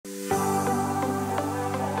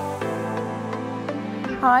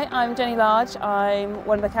Hi, I'm Jenny Large. I'm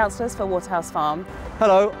one of the councillors for Waterhouse Farm.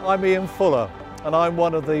 Hello, I'm Ian Fuller and I'm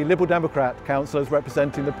one of the Liberal Democrat councillors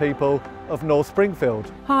representing the people of North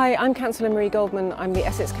Springfield. Hi, I'm Councillor Marie Goldman. I'm the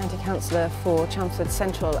Essex County Councillor for Chelmsford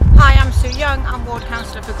Central. Hi, I'm Sue Young. I'm Ward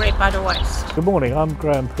Councillor for Great Bradder West. Good morning, I'm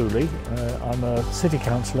Graham Pooley. I'm a City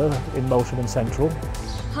Councillor in Moulton and Central.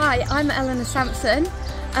 Hi, I'm Eleanor Sampson.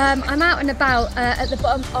 I'm out and about at the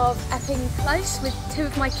bottom of Epping Close with two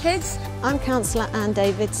of my kids. I'm Councillor Anne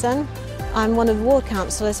Davidson. I'm one of the ward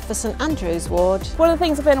councillors for St Andrew's ward. One of the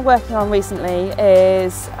things I've been working on recently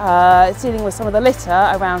is dealing with some of the litter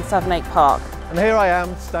around Savernake Park. And here I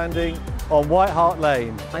am standing on White Hart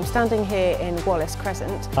Lane. I'm standing here in Wallace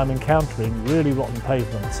Crescent. I'm encountering really rotten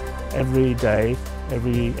pavements every day,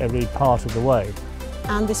 every part of the way.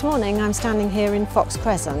 And this morning I'm standing here in Fox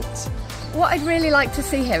Crescent. What I'd really like to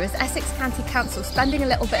see here is Essex County Council spending a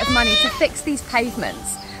little bit of money to fix these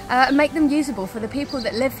pavements and make them usable for the people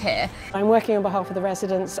that live here. I'm working on behalf of the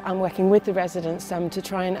residents. I'm working with the residents to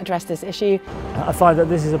try and address this issue. I find that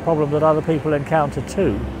this is a problem that other people encounter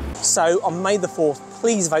too. So on May the 4th,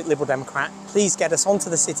 please vote Liberal Democrat. Please get us onto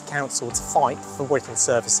the City Council to fight for vital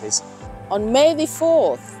services. On May the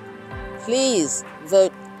 4th, please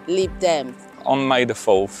vote Lib Dem. On May the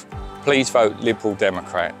 4th, please vote Liberal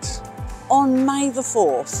Democrat. On May the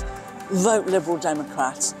 4th, vote Liberal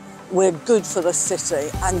Democrat. We're good for the city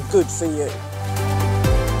and good for you.